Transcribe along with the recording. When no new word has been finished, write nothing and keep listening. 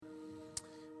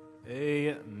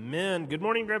Amen. Good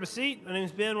morning. Grab a seat. My name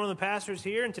is Ben, one of the pastors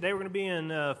here, and today we're going to be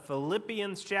in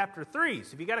Philippians chapter 3.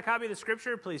 So if you got a copy of the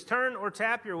scripture, please turn or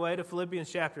tap your way to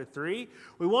Philippians chapter 3.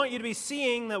 We want you to be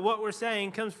seeing that what we're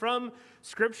saying comes from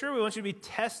scripture. We want you to be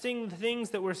testing the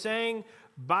things that we're saying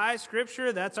by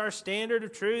scripture. That's our standard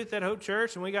of truth at Hope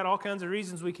Church, and we got all kinds of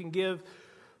reasons we can give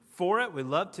for it. We'd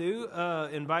love to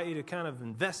invite you to kind of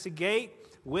investigate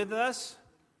with us.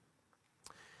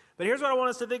 But here's what I want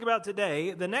us to think about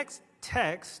today. The next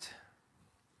text,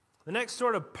 the next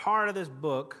sort of part of this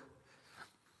book,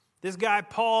 this guy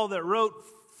Paul that wrote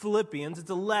Philippians,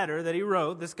 it's a letter that he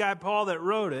wrote. This guy Paul that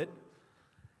wrote it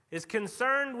is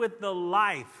concerned with the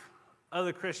life of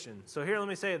the Christian. So here, let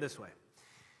me say it this way.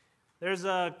 There's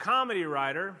a comedy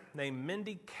writer named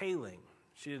Mindy Kaling.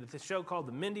 She did this show called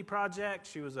The Mindy Project.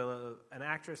 She was an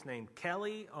actress named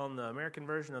Kelly on the American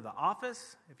version of The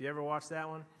Office, if you ever watched that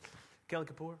one. Kelly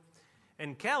Kapoor.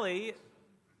 And Kelly,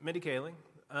 Mindy Kaling,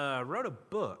 wrote a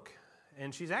book,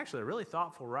 and she's actually a really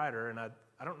thoughtful writer, and I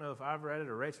don't know if I've read it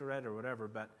or Rachel read it or whatever,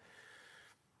 but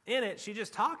in it, she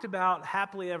just talked about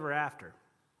happily ever after.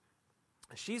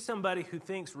 She's somebody who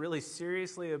thinks really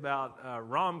seriously about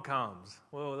rom-coms.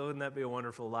 Well, wouldn't that be a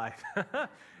wonderful life?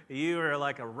 You are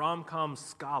like a rom-com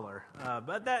scholar,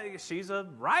 but she's a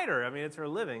writer. I mean, it's her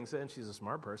living, and she's a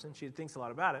smart person. She thinks a lot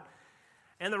about it.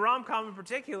 And the rom-com in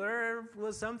particular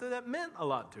was something that meant a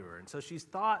lot to her. And so she's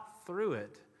thought through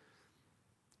it.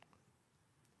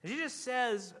 And she just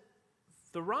says,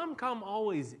 the rom-com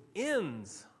always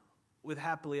ends with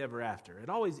happily ever after. It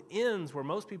always ends where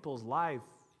most people's life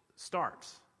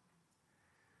starts.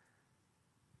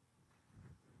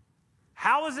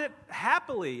 How is it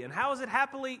happily? And how is it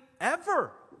happily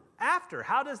ever after?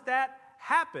 How does that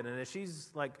happen? And as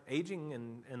she's like aging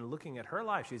and looking at her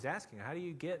life, she's asking, how do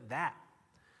you get that?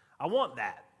 I want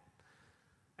that.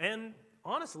 And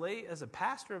honestly, as a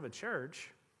pastor of a church,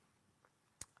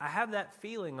 I have that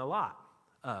feeling a lot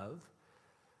of,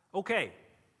 okay,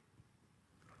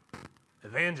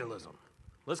 evangelism.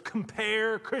 Let's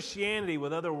compare Christianity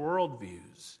with other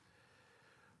worldviews.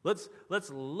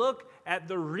 Let's look at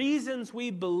the reasons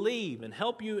we believe and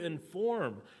help you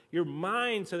inform your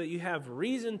mind so that you have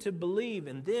reason to believe,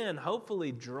 and then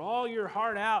hopefully draw your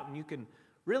heart out and you can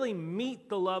really meet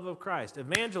the love of Christ.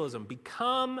 Evangelism.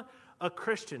 Become a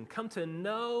Christian. Come to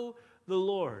know the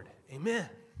Lord. Amen.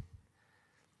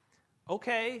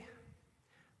 Okay.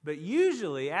 But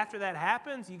usually after that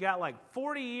happens, you got like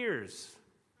 40 years.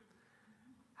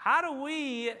 How do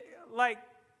we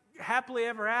happily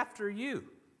ever after you?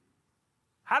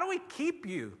 How do we keep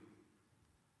you?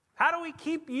 How do we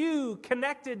keep you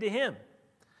connected to Him?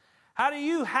 How do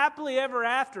you happily ever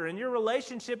after in your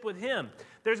relationship with Him?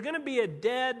 There's going to be a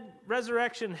dead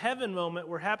resurrection heaven moment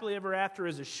where happily ever after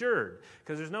is assured,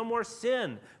 because there's no more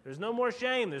sin, there's no more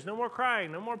shame, there's no more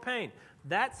crying, no more pain.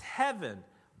 That's heaven.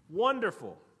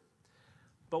 Wonderful.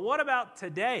 But what about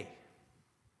today?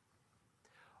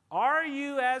 Are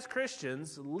you as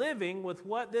Christians living with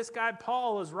what this guy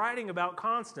Paul is writing about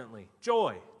constantly?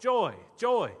 Joy, joy,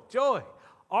 joy, joy.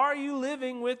 Are you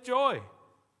living with joy?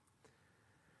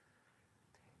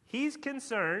 He's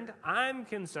concerned, I'm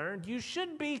concerned, you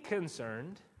should be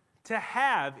concerned to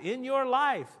have in your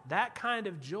life that kind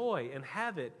of joy and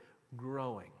have it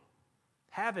growing.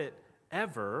 Have it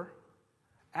ever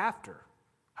after.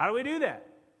 How do we do that?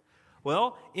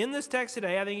 Well, in this text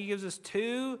today, I think he gives us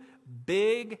two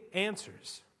big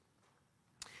answers.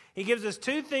 He gives us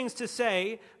two things to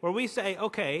say where we say,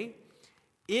 okay,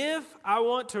 if I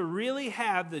want to really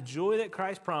have the joy that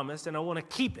Christ promised and I want to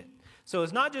keep it, so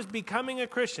it's not just becoming a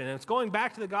Christian, and it's going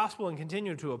back to the gospel and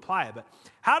continuing to apply it, but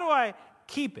how do I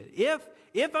keep it?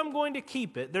 If I'm going to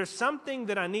keep it, there's something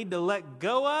that I need to let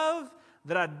go of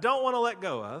that I don't want to let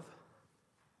go of,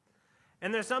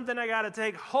 and there's something I got to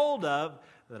take hold of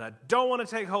that I don't want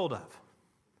to take hold of.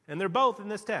 And they're both in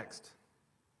this text.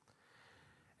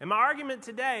 And my argument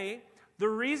today, the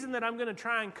reason that I'm going to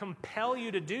try and compel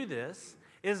you to do this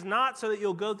is not so that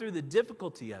you'll go through the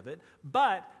difficulty of it,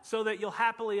 but so that you'll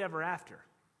happily ever after.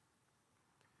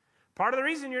 Part of the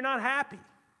reason you're not happy,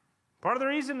 part of the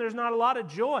reason there's not a lot of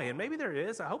joy, and maybe there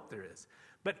is, I hope there is,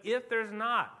 but if there's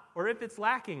not, or if it's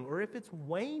lacking, or if it's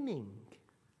waning,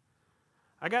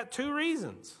 I got two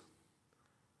reasons.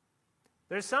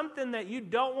 There's something that you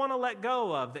don't want to let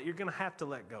go of that you're going to have to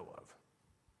let go of.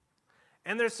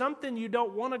 And there's something you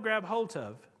don't want to grab hold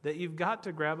of that you've got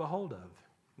to grab a hold of.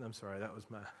 I'm sorry, that was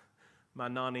my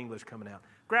non-English coming out.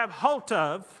 Grab hold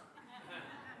of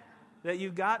that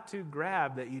you've got to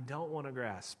grab that you don't want to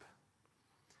grasp.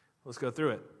 Let's go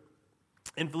through it.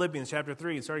 In Philippians chapter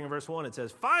 3, starting in verse 1, it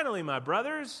says, "Finally, my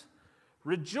brothers,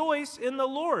 Rejoice in the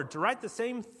Lord. To write the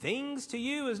same things to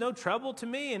you is no trouble to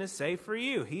me and is safe for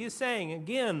you. He is saying,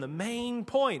 again, the main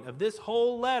point of this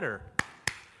whole letter.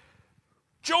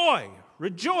 Joy,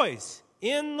 rejoice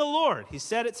in the Lord. He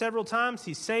said it several times.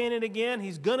 He's saying it again.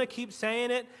 He's going to keep saying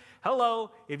it.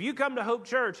 Hello, if you come to Hope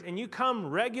Church and you come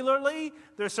regularly,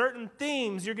 there are certain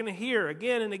themes you're going to hear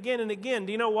again and again and again.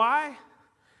 Do you know why?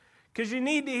 Because you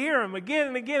need to hear them again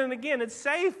and again and again. It's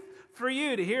safe for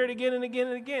you to hear it again and again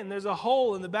and again. There's a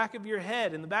hole in the back of your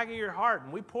head, in the back of your heart,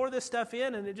 and we pour this stuff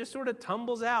in and it just sort of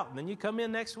tumbles out. And then you come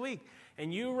in next week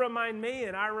and you remind me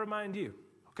and I remind you.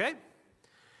 Okay?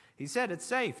 He said it's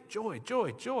safe. Joy,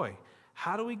 joy, joy.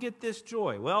 How do we get this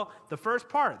joy? Well, the first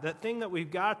part, that thing that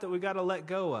we've got to let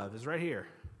go of is right here.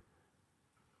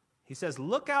 He says,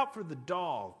 look out for the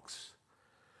dogs.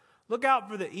 Look out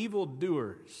for the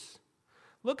evildoers.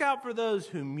 Look out for those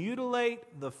who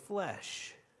mutilate the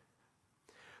flesh.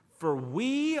 For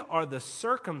we are the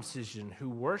circumcision who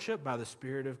worship by the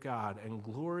Spirit of God and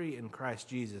glory in Christ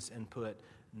Jesus and put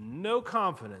no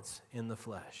confidence in the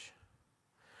flesh.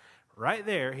 Right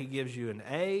there, he gives you an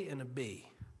A and a B.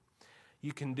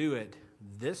 You can do it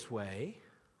this way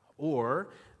or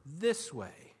this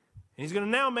way. And he's going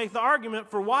to now make the argument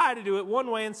for why to do it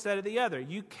one way instead of the other.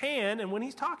 You can, and when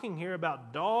he's talking here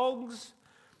about dogs,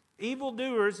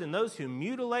 evildoers, and those who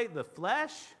mutilate the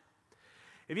flesh,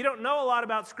 if you don't know a lot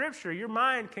about Scripture, your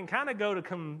mind can kind of go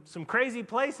to some crazy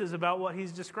places about what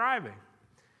he's describing.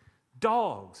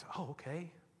 Dogs. Oh,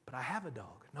 okay, but I have a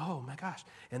dog. Oh, my gosh.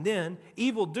 And then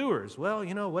evildoers. Well,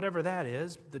 whatever that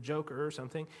is, the Joker or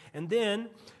something. And then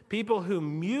people who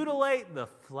mutilate the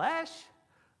flesh.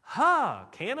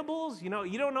 Cannibals. You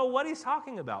don't know what he's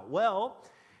talking about. Well,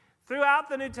 throughout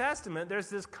the New Testament, there's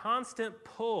this constant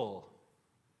pull.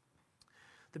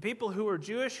 The people who are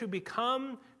Jewish who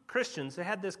become Christians, they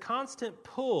had this constant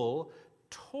pull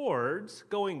towards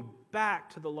going back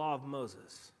to the law of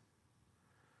Moses.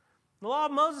 The law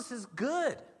of Moses is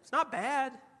good. It's not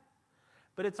bad.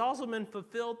 But it's also been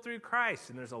fulfilled through Christ.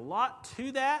 And there's a lot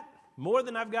to that, more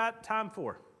than I've got time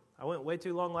for. I went way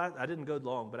too long I didn't go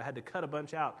long, but I had to cut a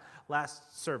bunch out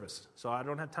last service. So I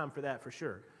don't have time for that for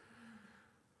sure.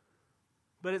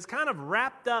 But it's kind of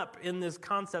wrapped up in this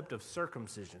concept of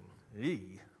circumcision.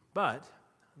 But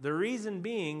the reason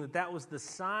being that was the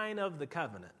sign of the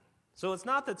covenant. So it's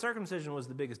not that circumcision was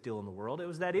the biggest deal in the world. It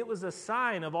was that it was a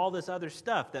sign of all this other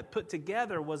stuff that put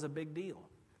together was a big deal.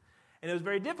 And it was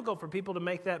very difficult for people to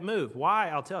make that move. Why?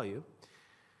 I'll tell you.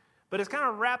 But it's kind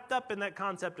of wrapped up in that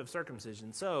concept of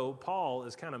circumcision. So Paul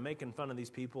is kind of making fun of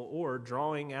these people or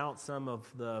drawing out some of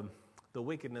the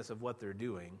wickedness of what they're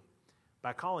doing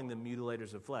by calling them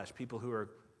mutilators of flesh, people who are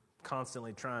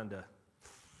constantly trying to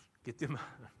get them.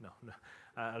 No,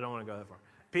 I don't want to go that far.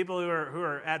 People who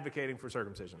are advocating for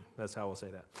circumcision. That's how we'll say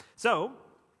that. So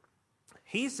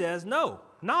he says, no,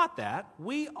 not that.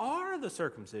 We are the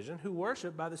circumcision who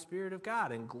worship by the Spirit of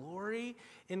God and glory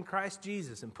in Christ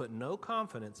Jesus and put no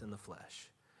confidence in the flesh.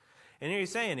 And here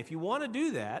he's saying, if you want to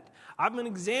do that, I'm an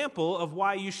example of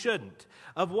why you shouldn't.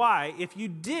 Of why, if you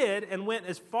did and went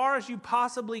as far as you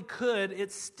possibly could,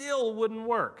 it still wouldn't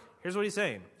work. Here's what he's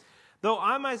saying. Though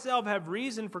I myself have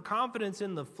reason for confidence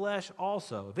in the flesh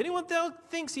also. If anyone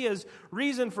thinks he has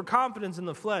reason for confidence in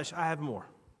the flesh, I have more.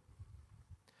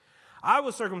 I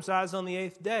was circumcised on the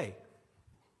 8th day,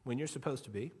 when you're supposed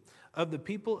to be, of the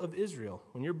people of Israel.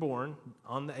 When you're born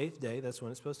on the 8th day, that's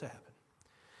when it's supposed to happen.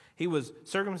 He was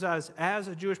circumcised as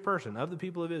a Jewish person of the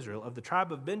people of Israel, of the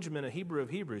tribe of Benjamin, a Hebrew of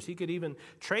Hebrews. He could even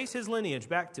trace his lineage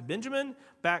back to Benjamin,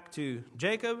 back to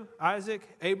Jacob, Isaac,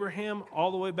 Abraham,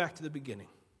 all the way back to the beginning.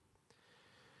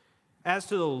 As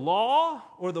to the law,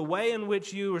 or the way in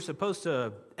which you were supposed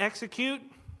to execute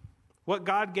what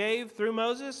God gave through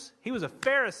Moses, he was a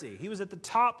Pharisee. He was at the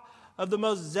top of the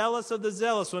most zealous of the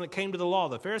zealous when it came to the law.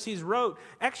 The Pharisees wrote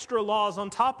extra laws on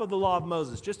top of the law of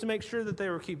Moses just to make sure that they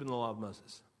were keeping the law of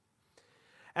Moses.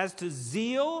 As to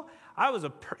zeal,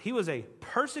 he was a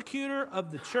persecutor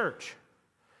of the church.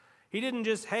 He didn't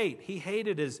just hate. He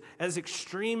hated as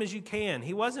extreme as you can.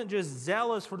 He wasn't just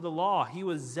zealous for the law. He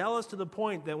was zealous to the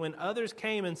point that when others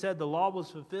came and said the law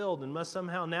was fulfilled and must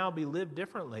somehow now be lived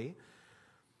differently,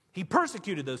 he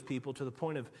persecuted those people to the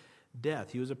point of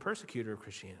death. He was a persecutor of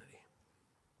Christianity.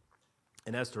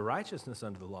 And as to righteousness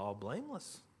under the law,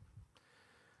 blameless.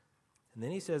 And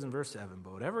then he says in verse 7,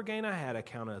 but whatever gain I had, I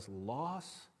count as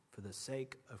loss for the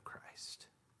sake of Christ.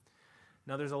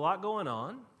 Now there's a lot going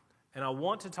on, and I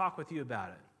want to talk with you about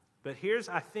it. But here's,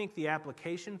 I think, the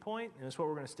application point, and it's what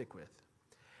we're going to stick with.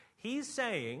 He's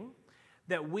saying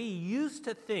that we used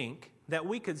to think that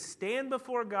we could stand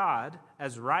before God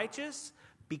as righteous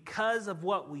because of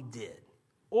what we did,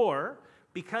 or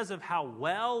because of how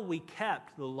well we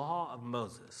kept the law of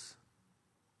Moses.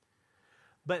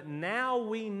 But now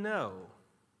we know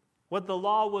what the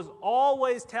law was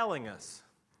always telling us,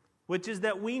 which is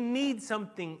that we need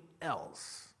something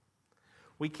else.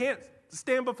 We can't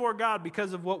stand before God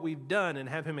because of what we've done and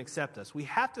have him accept us. We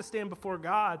have to stand before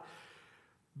God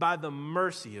by the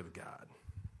mercy of God.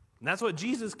 And that's what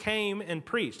Jesus came and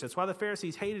preached. That's why the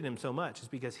Pharisees hated him so much, is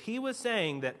because he was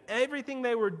saying that everything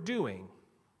they were doing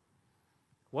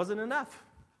wasn't enough.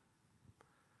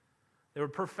 They were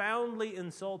profoundly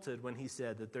insulted when he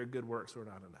said that their good works were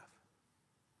not enough.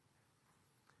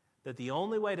 That the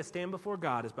only way to stand before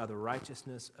God is by the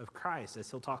righteousness of Christ,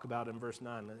 as he'll talk about in verse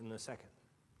 9 in a second.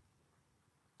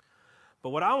 But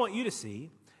what I want you to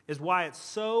see is why it's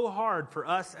so hard for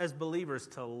us as believers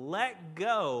to let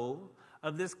go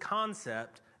of this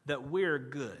concept that we're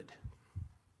good.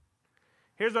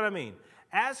 Here's what I mean.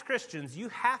 As Christians, you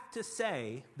have to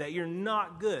say that you're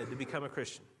not good to become a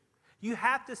Christian. You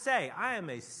have to say, I am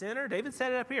a sinner. David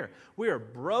said it up here. We are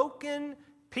broken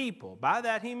people. By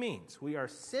that he means we are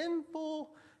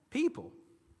sinful people.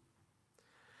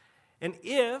 And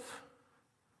if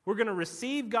we're going to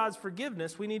receive God's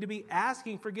forgiveness, we need to be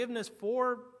asking forgiveness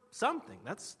for something.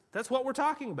 That's what we're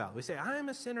talking about. We say, I am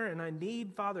a sinner and I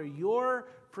need, Father, your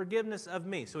forgiveness of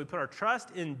me. So we put our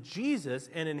trust in Jesus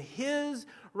and in his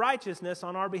righteousness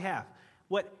on our behalf.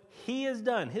 What he has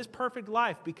done, his perfect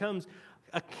life becomes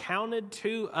accounted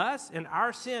to us, and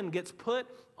our sin gets put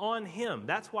on him.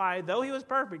 That's why, though he was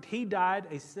perfect, he died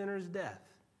a sinner's death.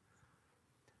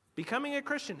 Becoming a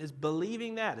Christian is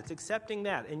believing that. It's accepting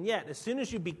that. And yet, as soon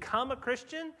as you become a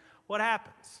Christian, what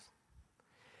happens?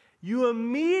 You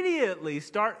immediately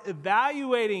start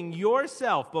evaluating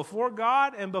yourself before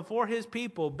God and before his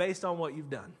people based on what you've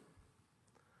done.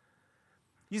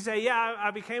 You say, yeah,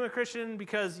 I became a Christian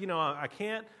because, I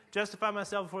can't justify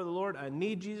myself before the Lord. I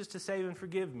need Jesus to save and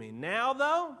forgive me. Now,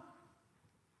 though,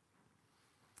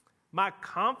 my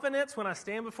confidence when I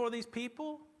stand before these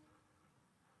people,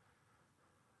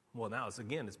 well, now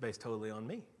it's based totally on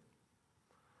me.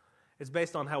 It's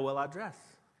based on how well I dress.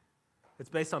 It's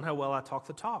based on how well I talk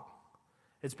the talk.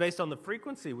 It's based on the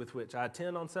frequency with which I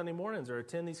attend on Sunday mornings or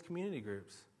attend these community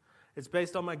groups. It's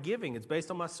based on my giving. It's based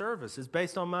on my service. It's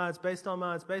based on my.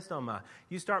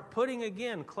 You start putting,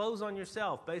 again, clothes on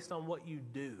yourself based on what you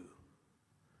do.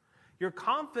 Your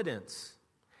confidence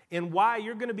in why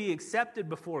you're going to be accepted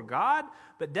before God,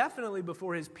 but definitely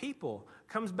before his people,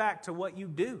 comes back to what you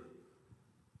do.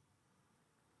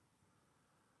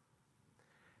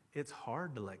 It's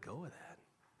hard to let go of that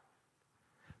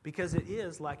because it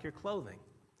is like your clothing.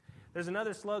 There's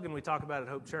another slogan we talk about at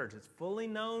Hope Church. It's fully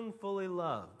known, fully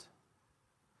loved.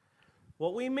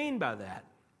 What we mean by that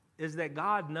is that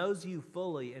God knows you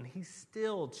fully and he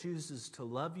still chooses to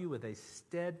love you with a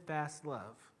steadfast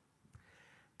love.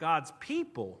 God's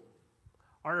people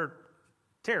are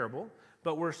terrible,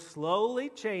 but we're slowly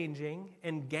changing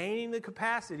and gaining the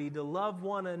capacity to love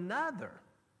one another.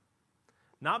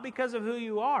 Not because of who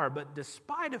you are, but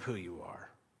despite of who you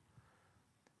are.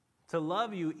 To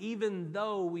love you even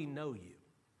though we know you.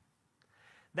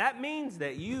 That means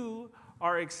that you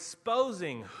are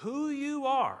exposing who you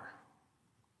are.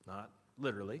 Not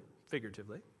literally,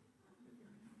 figuratively.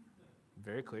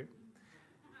 Very clear.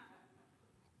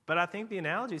 But I think the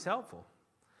analogy is helpful.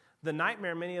 The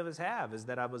nightmare many of us have is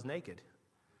that I was naked.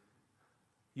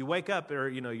 You wake up or,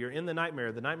 you're in the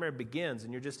nightmare begins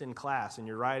and you're just in class and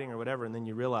you're writing or whatever, and then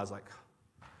you realize,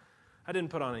 I didn't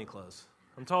put on any clothes.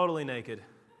 I'm totally naked,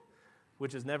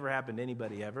 which has never happened to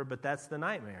anybody ever, but that's the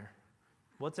nightmare.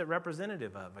 What's it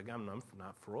representative of? I'm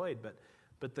not Freud,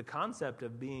 but the concept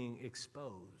of being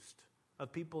exposed,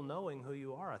 of people knowing who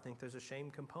you are. I think there's a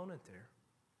shame component there.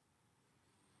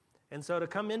 And so to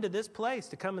come into this place,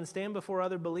 to come and stand before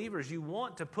other believers, you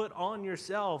want to put on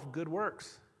yourself good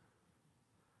works.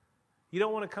 You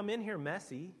don't want to come in here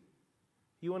messy.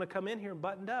 You want to come in here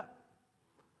buttoned up.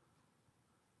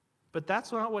 But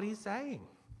that's not what he's saying.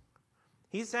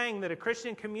 He's saying that a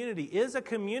Christian community is a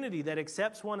community that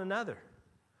accepts one another.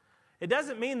 It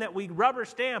doesn't mean that we rubber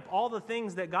stamp all the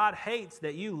things that God hates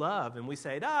that you love and we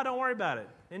say, don't worry about it.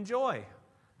 Enjoy.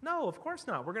 No, of course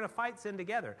not. We're going to fight sin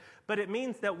together. But it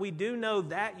means that we do know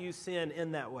that you sin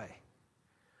in that way.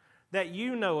 That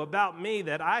you know about me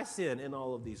that I sin in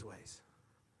all of these ways.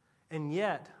 And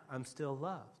yet, I'm still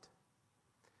loved.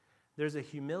 There's a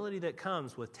humility that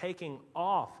comes with taking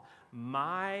off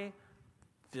my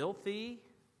filthy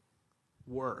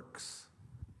works,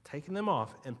 taking them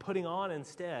off and putting on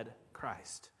instead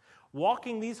Christ.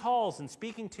 Walking these halls and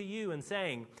speaking to you and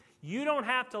saying, you don't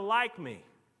have to like me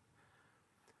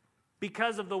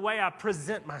because of the way I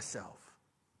present myself.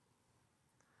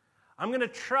 I'm going to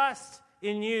trust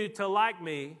in you to like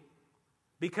me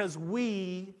because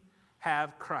we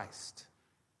have Christ.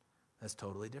 That's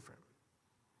totally different.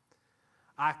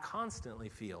 I constantly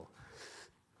feel,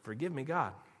 forgive me,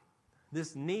 God,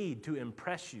 this need to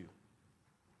impress you.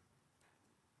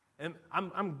 And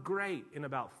I'm great in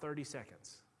about 30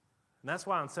 seconds. And that's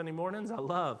why on Sunday mornings, I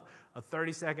love a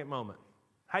 30-second moment.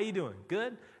 How you doing?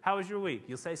 Good? How was your week?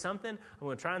 You'll say something. I'm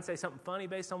going to try and say something funny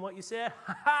based on what you said.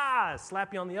 Ha-ha!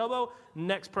 Slap you on the elbow.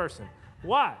 Next person.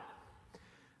 Why?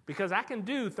 Because I can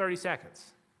do 30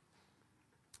 seconds.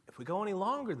 If we go any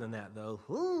longer than that,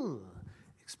 though,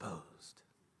 exposed.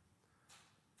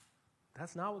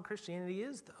 That's not what Christianity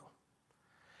is, though.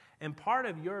 And part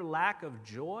of your lack of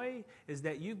joy is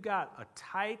that you've got a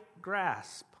tight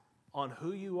grasp on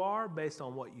who you are based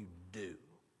on what you do.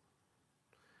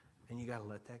 And you got to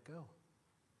let that go.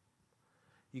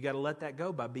 You got to let that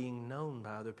go by being known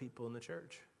by other people in the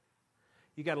church.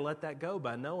 You got to let that go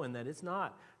by knowing that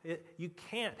you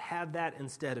can't have that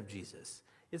instead of Jesus.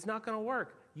 It's not going to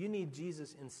work. You need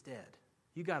Jesus instead.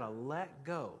 You got to let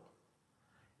go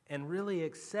and really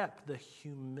accept the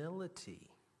humility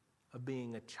of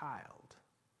being a child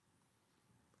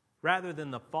rather than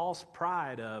the false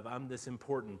pride of, I'm this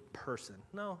important person.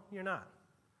 No, you're not.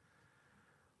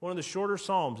 One of the shorter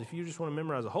Psalms, if you just want to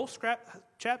memorize a whole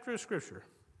chapter of Scripture,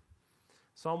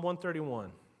 Psalm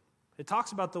 131. It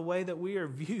talks about the way that we are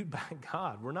viewed by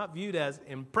God. We're not viewed as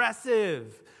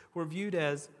impressive. We're viewed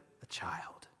as a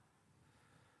child.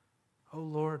 Oh,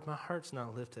 Lord, my heart's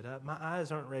not lifted up. My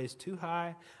eyes aren't raised too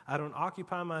high. I don't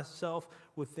occupy myself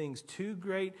with things too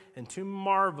great and too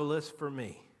marvelous for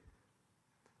me.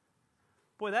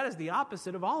 Boy, that is the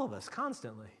opposite of all of us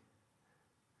constantly.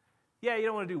 Yeah, you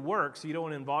don't want to do work, so you don't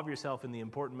want to involve yourself in the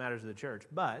important matters of the church,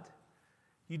 but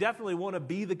you definitely want to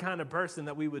be the kind of person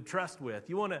that we would trust with.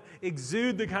 You want to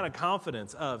exude the kind of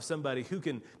confidence of somebody who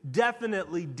can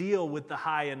definitely deal with the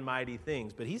high and mighty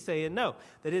things. But he's saying no,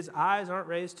 that his eyes aren't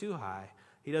raised too high.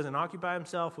 He doesn't occupy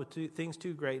himself with things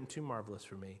too great and too marvelous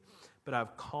for me. But I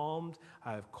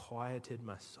have quieted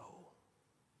my soul.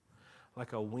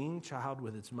 Like a weaned child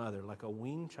with its mother, like a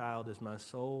weaned child is my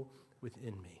soul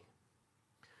within me.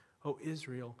 O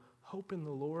Israel, hope in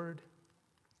the Lord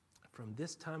from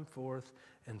this time forth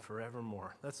and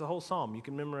forevermore. That's the whole psalm. You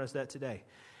can memorize that today.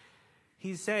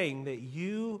 He's saying that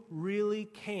you really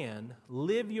can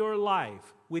live your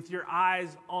life with your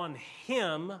eyes on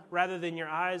Him rather than your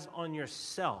eyes on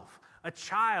yourself. A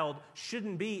child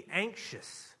shouldn't be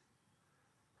anxious.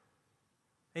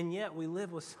 And yet we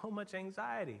live with so much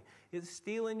anxiety. It's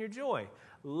stealing your joy.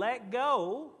 Let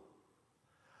go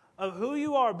of who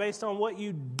you are based on what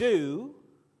you do,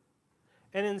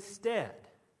 and instead,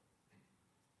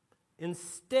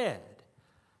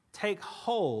 take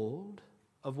hold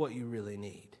of what you really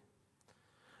need.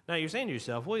 Now, you're saying to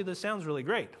yourself, well, this sounds really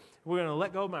great. We're going to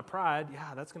let go of my pride.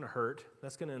 Yeah, that's going to hurt.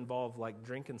 That's going to involve like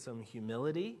drinking some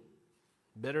humility,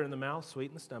 bitter in the mouth, sweet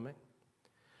in the stomach.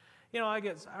 You know,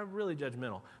 I'm really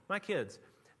judgmental. My kids,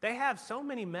 they have so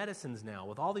many medicines now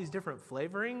with all these different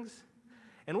flavorings.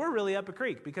 And we're really up a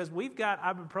creek because we've got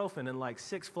ibuprofen in like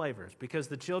 6 flavors because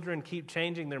the children keep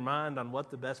changing their mind on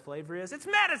what the best flavor is. It's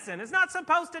medicine. It's not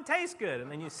supposed to taste good.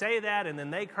 And then you say that, and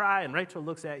then they cry, and Rachel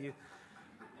looks at you.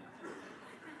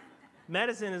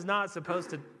 Medicine is not supposed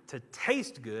to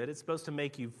taste good. It's supposed to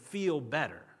make you feel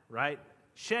better, right?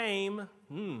 Shame,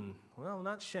 well,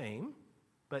 not shame,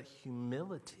 but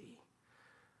humility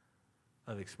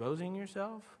of exposing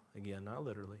yourself, again, not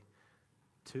literally,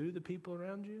 to the people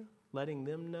around you. Letting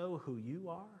them know who you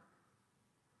are,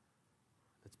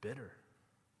 it's bitter.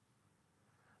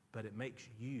 But it makes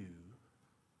you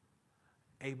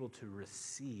able to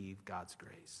receive God's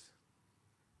grace.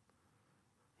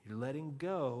 You're letting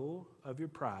go of your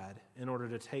pride in order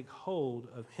to take hold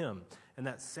of Him. And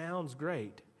that sounds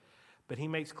great, but he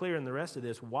makes clear in the rest of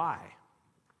this why.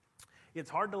 It's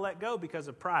hard to let go because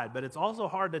of pride, but it's also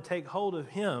hard to take hold of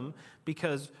Him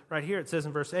because right here it says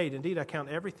in verse 8, indeed I count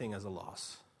everything as a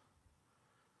loss.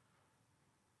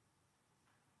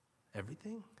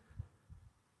 Everything?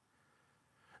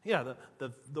 Yeah,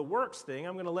 the works thing,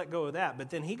 I'm going to let go of that. But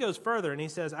then he goes further and he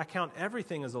says, I count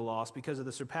everything as a loss because of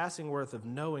the surpassing worth of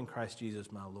knowing Christ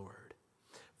Jesus my Lord.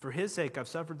 For His sake I've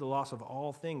suffered the loss of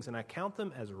all things, and I count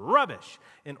them as rubbish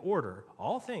in order,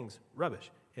 all things rubbish,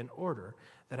 in order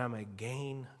that I may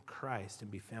gain Christ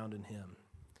and be found in Him.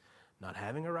 Not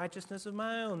having a righteousness of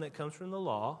my own that comes from the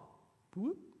law,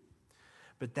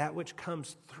 but that which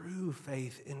comes through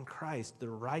faith in Christ, the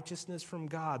righteousness from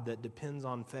God that depends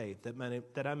on faith,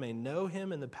 that I may know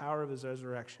Him in the power of His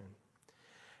resurrection,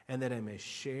 and that I may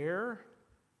share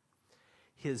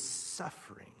His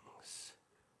sufferings,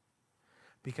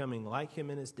 becoming like him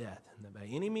in his death, and that by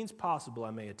any means possible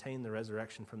I may attain the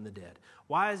resurrection from the dead.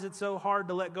 Why is it so hard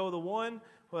to let go of the one?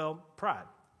 Well, pride.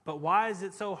 But why is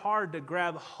it so hard to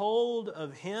grab hold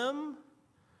of him?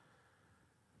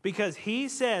 Because he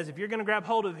says if you're going to grab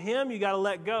hold of him, you got to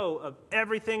let go of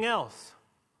everything else.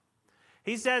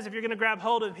 He says if you're going to grab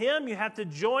hold of him, you have to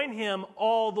join him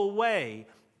all the way,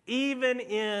 even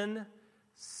in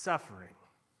suffering.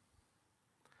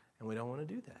 And we don't want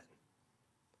to do that.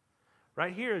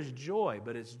 Right here is joy,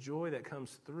 but it's joy that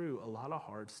comes through a lot of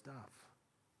hard stuff.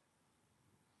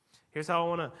 Here's how I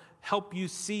want to help you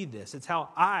see this. It's how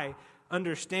I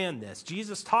understand this.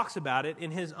 Jesus talks about it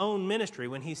in his own ministry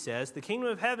when he says, the kingdom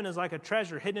of heaven is like a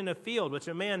treasure hidden in a field, which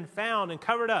a man found and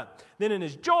covered up. Then in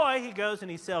his joy, he goes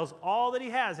and he sells all that he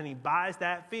has and he buys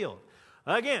that field.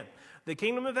 Again, the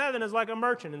kingdom of heaven is like a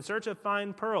merchant in search of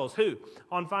fine pearls, who,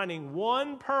 on finding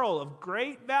one pearl of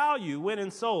great value, went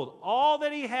and sold all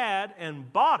that he had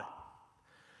and bought it.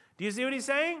 Do you see what he's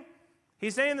saying?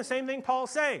 He's saying the same thing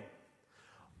Paul's saying.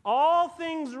 All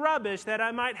things rubbish that I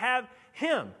might have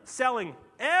him, selling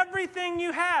everything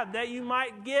you have that you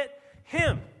might get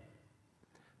him.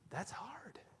 That's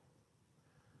hard.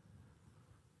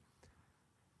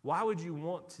 Why would you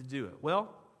want to do it?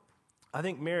 Well, I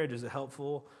think marriage is a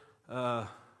helpful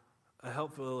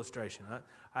illustration.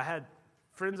 I had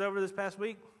friends over this past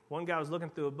week. One guy was looking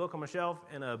through a book on my shelf,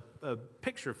 and a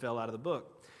picture fell out of the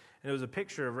book. And it was a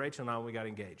picture of Rachel and I when we got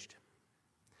engaged.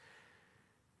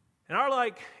 And our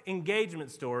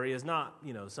engagement story is not,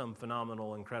 some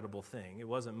phenomenal, incredible thing. It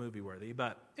wasn't movie-worthy,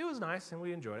 but it was nice and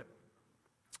we enjoyed it.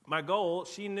 My goal,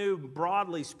 she knew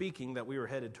broadly speaking that we were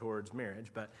headed towards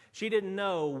marriage, but she didn't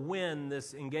know when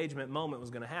this engagement moment was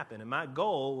going to happen. And my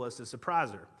goal was to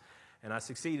surprise her. And I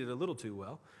succeeded a little too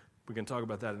well. We can talk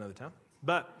about that another time.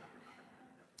 But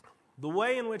the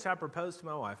way in which I proposed to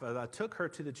my wife, I took her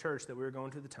to the church that we were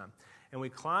going to at the time. And we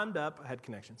climbed up. I had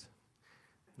connections.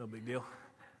 No big deal.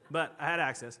 But I had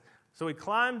access. So we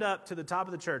climbed up to the top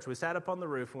of the church. We sat up on the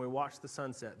roof and we watched the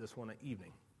sunset this one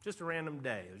evening. Just a random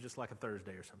day. It was just like a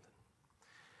Thursday or something.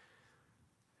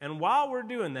 And while we're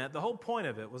doing that, the whole point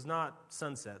of it was not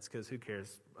sunsets, because who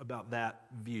cares about that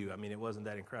view? I mean, it wasn't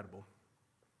that incredible.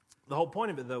 The whole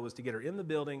point of it, though, was to get her in the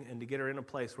building and to get her in a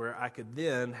place where I could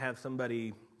then have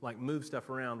somebody move stuff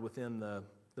around within the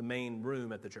main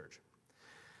room at the church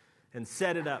and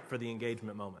set it up for the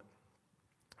engagement moment.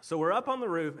 So we're up on the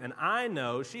roof, and I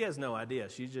know she has no idea.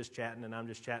 She's just chatting, and I'm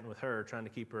just chatting with her, trying to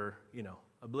keep her,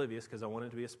 oblivious, because I want it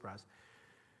to be a surprise.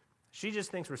 She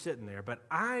just thinks we're sitting there, but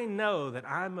I know that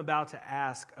I'm about to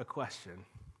ask a question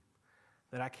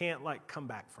that I can't, come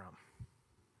back from.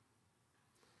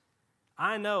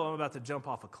 I know I'm about to jump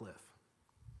off a cliff.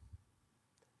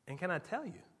 And can I tell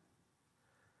you,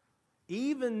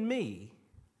 even me,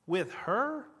 with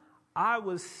her, I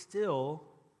was still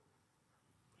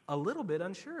a little bit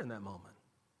unsure in that moment.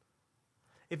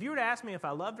 If you were to ask me if I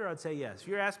loved her, I'd say yes. If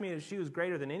you were to ask me if she was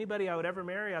greater than anybody I would ever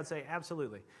marry, I'd say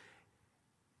absolutely.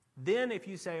 Then if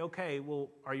you say, okay, well,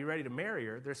 are you ready to marry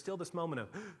her? There's still this moment of,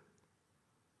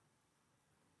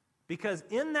 because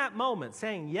in that moment,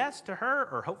 saying yes to her,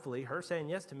 or hopefully her saying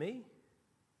yes to me,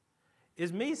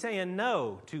 is me saying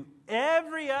no to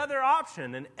every other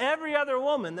option and every other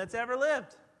woman that's ever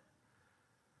lived.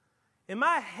 In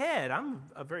my head, I'm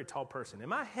a very tall person. In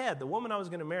my head, the woman I was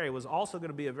going to marry was also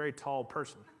going to be a very tall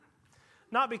person.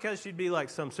 Not because she'd be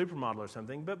some supermodel or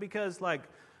something, but because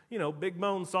big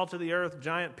bone, salt of the earth,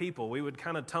 giant people. We would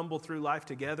kind of tumble through life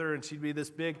together, and she'd be this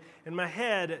big. In my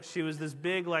head, she was this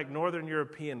big, Northern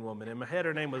European woman. In my head,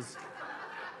 her name was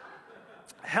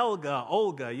Helga,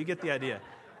 Olga, you get the idea.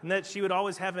 And that she would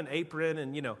always have an apron,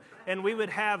 and we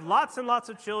would have lots and lots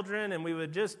of children, and we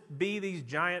would just be these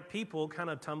giant people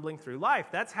kind of tumbling through life.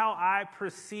 That's how I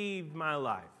perceived my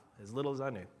life, as little as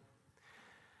I knew.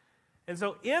 And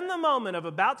so in the moment of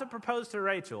about to propose to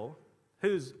Rachel,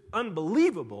 who's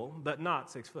unbelievable, but not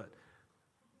 6 foot,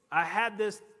 I had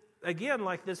this, again,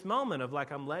 this moment of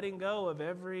I'm letting go of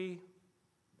every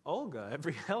Olga,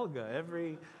 every Helga,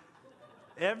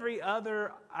 every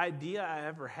other idea I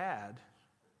ever had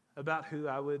about who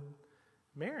I would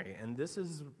marry. And this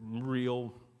is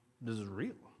real. This is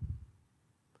real.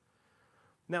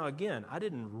 Now, again, I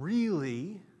didn't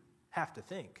really have to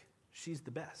think she's the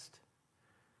best.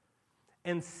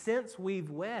 And since we've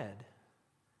wed,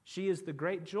 she is the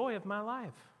great joy of my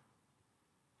life.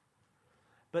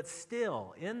 But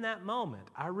still, in that moment,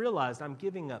 I realized I'm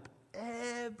giving up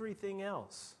everything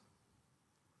else.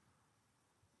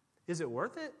 Is it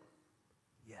worth it?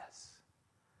 Yes.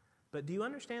 But do you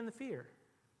understand the fear?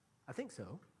 I think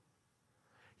so.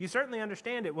 You certainly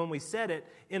understand it when we said it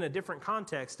in a different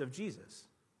context of Jesus.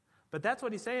 But that's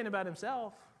what he's saying about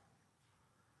himself.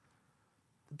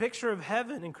 The picture of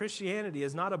heaven in Christianity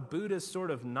is not a Buddhist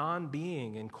sort of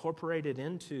non-being incorporated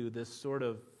into this sort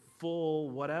of full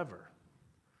whatever.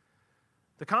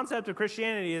 The concept of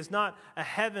Christianity is not a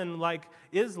heaven like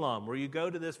Islam, where you go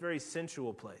to this very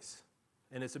sensual place,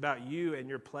 and it's about you and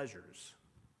your pleasures.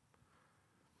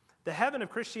 The heaven of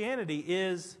Christianity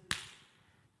is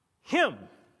Him.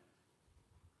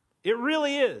 It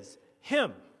really is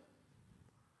Him.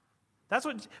 That's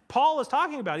what Paul is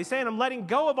talking about. He's saying, I'm letting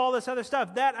go of all this other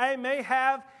stuff that I may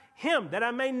have Him, that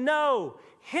I may know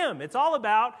Him. It's all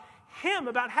about Him,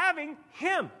 about having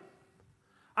Him.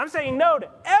 I'm saying no to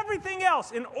everything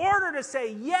else in order to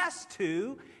say yes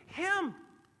to Him.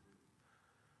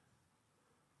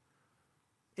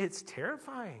 It's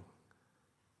terrifying.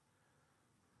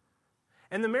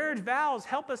 And the marriage vows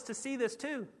help us to see this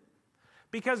too.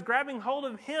 Because grabbing hold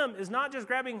of Him is not just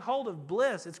grabbing hold of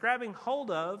bliss, it's grabbing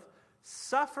hold of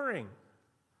suffering.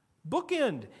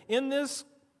 Bookend in this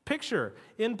picture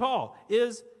in Paul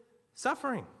is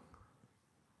suffering.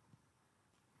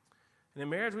 And in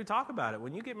marriage, we talk about it.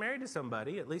 When you get married to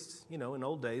somebody, at least, in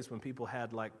old days when people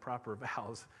had like proper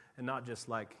vows and not just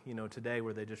like, today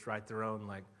where they just write their own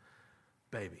like,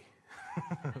 baby,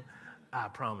 I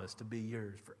promise to be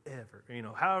yours forever.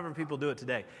 However people do it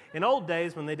today. In old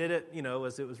days when they did it,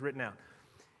 as it was written out,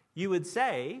 you would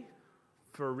say,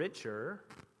 for richer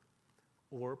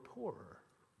or poorer,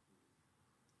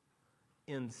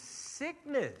 in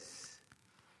sickness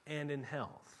and in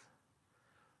health,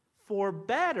 for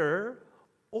better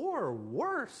or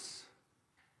worse.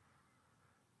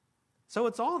 So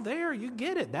it's all there. You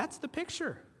get it. That's the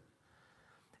picture.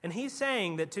 And he's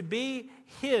saying that to be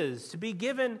His, to be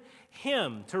given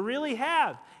Him, to really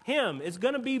have Him, is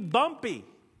going to be bumpy.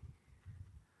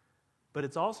 But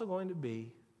it's also going to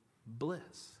be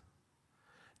bliss.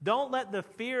 Don't let the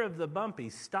fear of the bumpy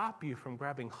stop you from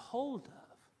grabbing hold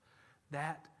of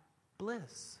that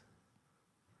bliss.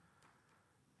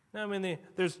 Now,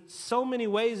 there's so many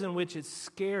ways in which it's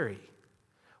scary.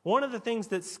 One of the things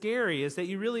that's scary is that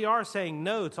you really are saying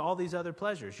no to all these other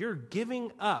pleasures. You're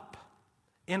giving up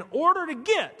in order to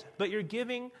get, but you're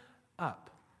giving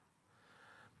up.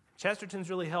 Chesterton's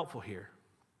really helpful here.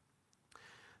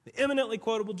 The eminently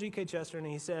quotable G.K. Chesterton,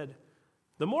 he said,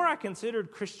 the more I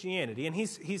considered Christianity, and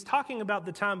he's talking about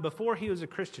the time before he was a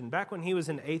Christian, back when he was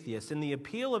an atheist, and the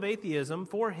appeal of atheism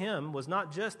for him was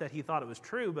not just that he thought it was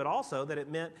true, but also that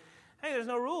it meant, hey, there's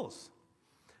no rules.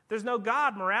 There's no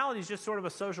God. Morality is just sort of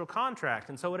a social contract,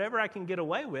 and so whatever I can get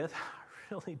away with,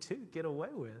 I really do get away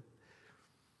with.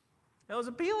 That was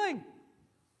appealing.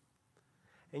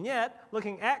 And yet,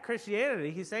 looking at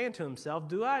Christianity, he's saying to himself,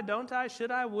 do I, don't I,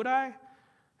 should I, would I?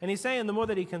 And he's saying the more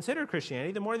that he considered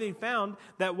Christianity, the more that he found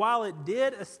that while it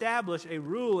did establish a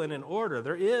rule and an order,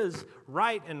 there is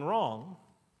right and wrong,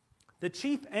 the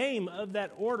chief aim of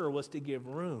that order was to give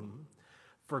room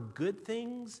for good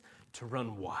things to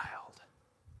run wild.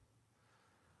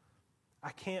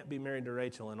 I can't be married to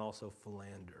Rachel and also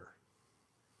philander.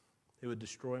 It would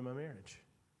destroy my marriage.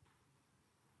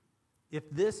 If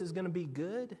this is going to be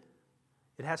good,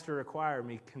 it has to require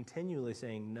me continually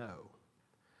saying no.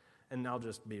 And I'll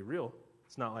just be real.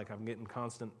 It's not like I'm getting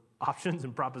constant options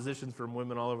and propositions from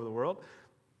women all over the world.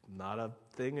 Not a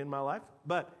thing in my life.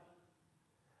 But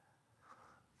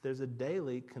there's a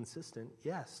daily, consistent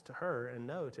yes to her and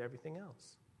no to everything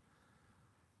else.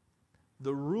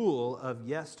 The rule of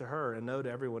yes to her and no to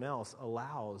everyone else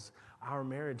allows our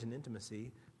marriage and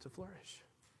intimacy to flourish.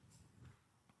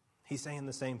 He's saying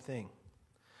the same thing.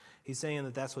 He's saying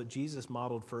that that's what Jesus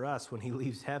modeled for us when He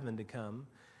leaves heaven to come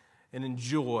and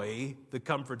enjoy the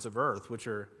comforts of earth, which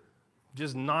are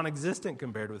just non-existent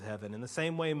compared with heaven. In the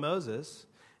same way, Moses,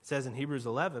 it says in Hebrews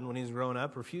 11, when he's grown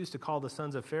up, refused to call the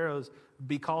sons of Pharaoh's,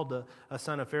 be called a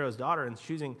son of Pharaoh's daughter, and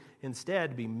choosing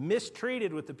instead to be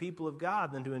mistreated with the people of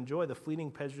God than to enjoy the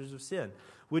fleeting pleasures of sin.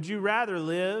 Would you rather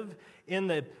live in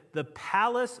the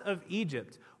palace of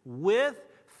Egypt with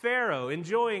Pharaoh,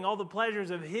 enjoying all the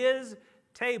pleasures of his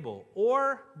table,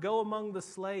 or go among the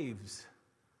slaves,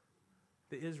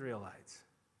 the Israelites,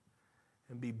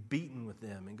 and be beaten with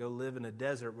them and go live in a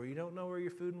desert where you don't know where your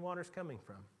food and water is coming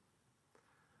from?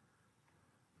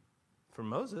 For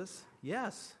Moses,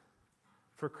 yes.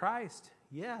 For Christ,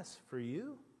 yes. For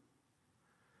you,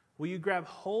 will you grab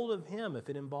hold of Him if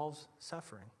it involves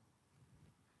suffering?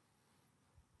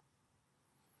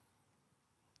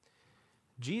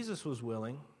 Jesus was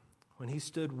willing, when He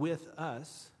stood with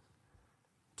us,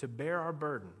 to bear our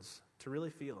burdens, to really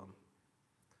feel them.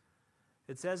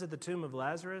 It says at the tomb of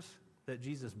Lazarus that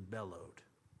Jesus bellowed.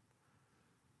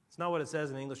 It's not what it says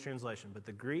in the English translation, but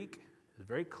the Greek is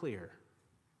very clear.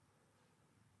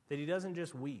 that he doesn't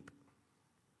just weep.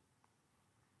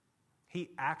 He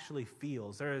actually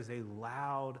feels. There is a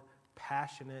loud,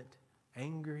 passionate,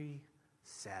 angry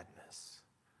sadness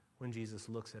when Jesus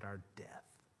looks at our death.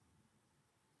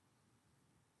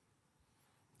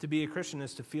 To be a Christian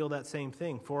is to feel that same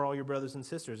thing for all your brothers and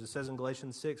sisters. It says in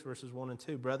Galatians 6, verses 1 and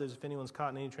 2, brothers, if anyone's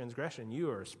caught in any transgression,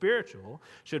 you are spiritual,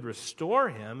 should restore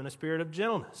him in a spirit of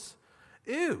gentleness.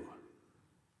 Ew.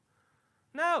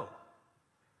 No.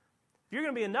 If you're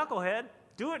going to be a knucklehead,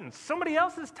 do it in somebody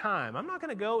else's time. I'm not going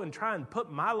to go and try and put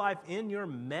my life in your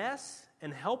mess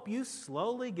and help you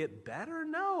slowly get better.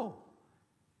 No.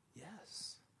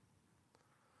 Yes.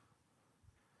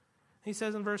 He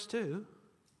says in verse 2,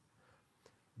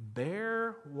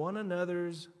 bear one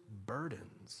another's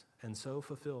burdens and so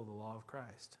fulfill the law of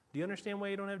Christ. Do you understand why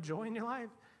you don't have joy in your life?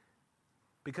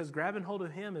 Because grabbing hold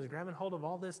of him is grabbing hold of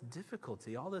all this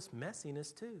difficulty, all this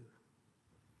messiness too.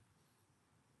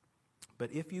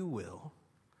 But if you will,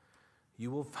 you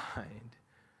will find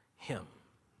him.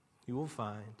 You will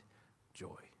find joy.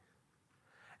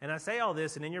 And I say all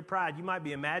this, and in your pride, you might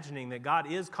be imagining that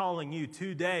God is calling you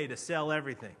today to sell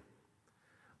everything.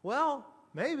 Well,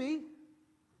 maybe.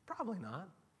 Probably not.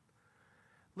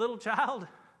 Little child,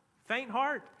 faint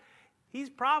heart, he's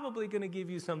probably going to give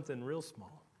you something real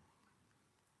small.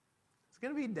 It's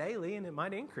going to be daily and it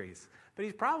might increase, but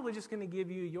he's probably just going to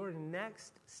give you your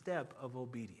next step of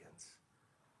obedience.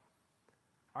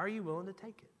 Are you willing to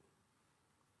take it?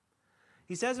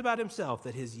 He says about himself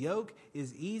that his yoke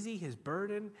is easy, his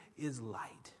burden is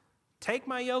light. Take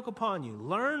my yoke upon you.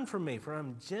 Learn from me, for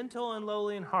I'm gentle and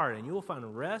lowly in heart, and you will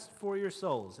find rest for your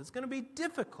souls. It's going to be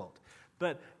difficult,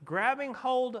 but grabbing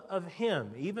hold of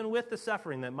him, even with the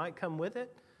suffering that might come with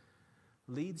it,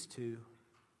 leads to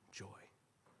joy.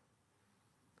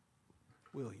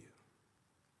 Will you?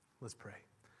 Let's pray.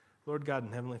 Lord God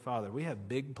and Heavenly Father, we have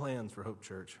big plans for Hope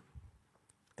Church,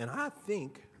 and I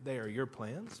think they are your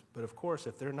plans, but of course,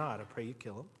 if they're not, I pray you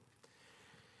kill them.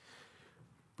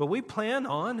 But we plan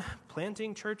on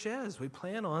planting churches. We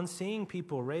plan on seeing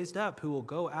people raised up who will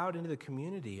go out into the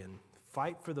community and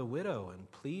fight for the widow and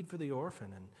plead for the orphan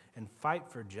and fight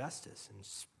for justice and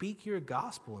speak your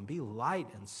gospel and be light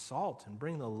and salt and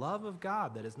bring the love of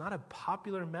God that is not a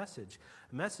popular message,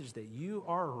 a message that you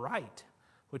are right,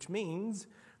 which means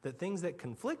that things that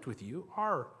conflict with you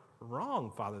are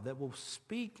wrong, Father, that will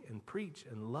speak and preach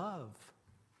and love.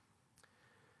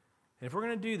 And if we're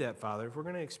going to do that, Father, if we're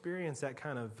going to experience that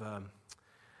kind of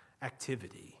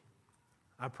activity,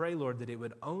 I pray, Lord, that it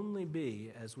would only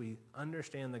be as we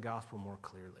understand the gospel more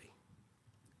clearly,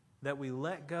 that we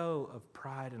let go of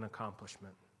pride and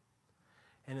accomplishment.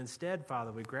 And instead,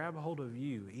 Father, we grab a hold of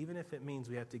you, even if it means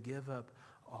we have to give up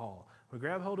all. We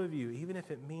grab hold of you, even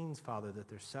if it means, Father, that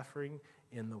there's suffering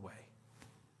in the way.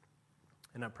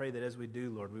 And I pray that as we do,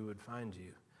 Lord, we would find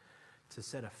you to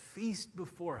set a feast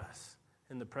before us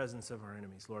in the presence of our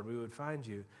enemies. Lord, we would find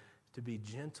you to be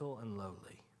gentle and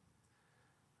lowly,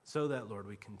 so that, Lord,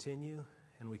 we continue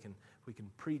and we can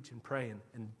preach and pray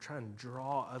and try and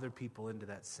draw other people into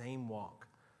that same walk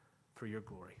for your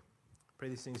glory. I pray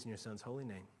these things in your Son's holy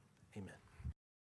name. Amen.